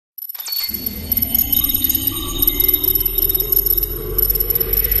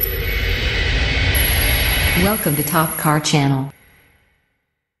Welcome to Top Car Channel.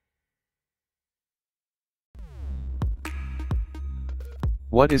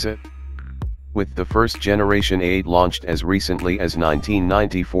 What is it? With the first generation A8 launched as recently as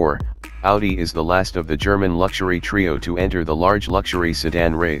 1994, Audi is the last of the German luxury trio to enter the large luxury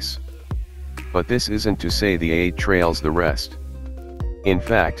sedan race. But this isn't to say the A8 trails the rest. In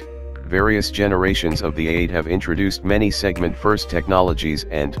fact, various generations of the A8 have introduced many segment-first technologies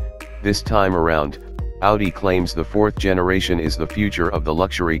and, this time around, Audi claims the fourth generation is the future of the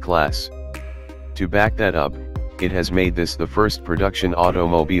luxury class. To back that up, it has made this the first production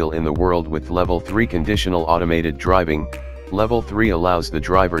automobile in the world with Level 3 conditional automated driving. Level 3 allows the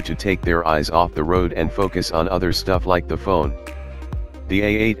driver to take their eyes off the road and focus on other stuff like the phone. The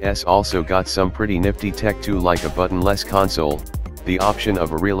A8s also got some pretty nifty tech too, like a buttonless console, the option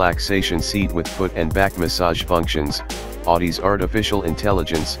of a relaxation seat with foot and back massage functions, Audi's artificial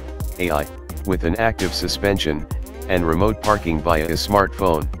intelligence, AI, with an active suspension, and remote parking via a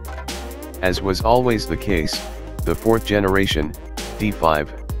smartphone. As was always the case, the fourth generation, D5,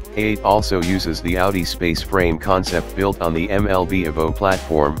 A8 also uses the Audi space frame concept built on the MLB Evo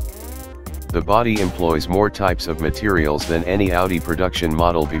platform. The body employs more types of materials than any Audi production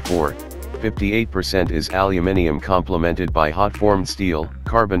model before. 58% is aluminium complemented by hot-formed steel,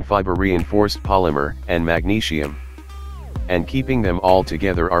 carbon fiber reinforced polymer, and magnesium. And keeping them all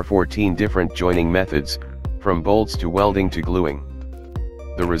together are 14 different joining methods, from bolts to welding to gluing.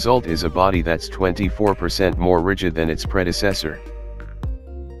 The result is a body that's 24% more rigid than its predecessor.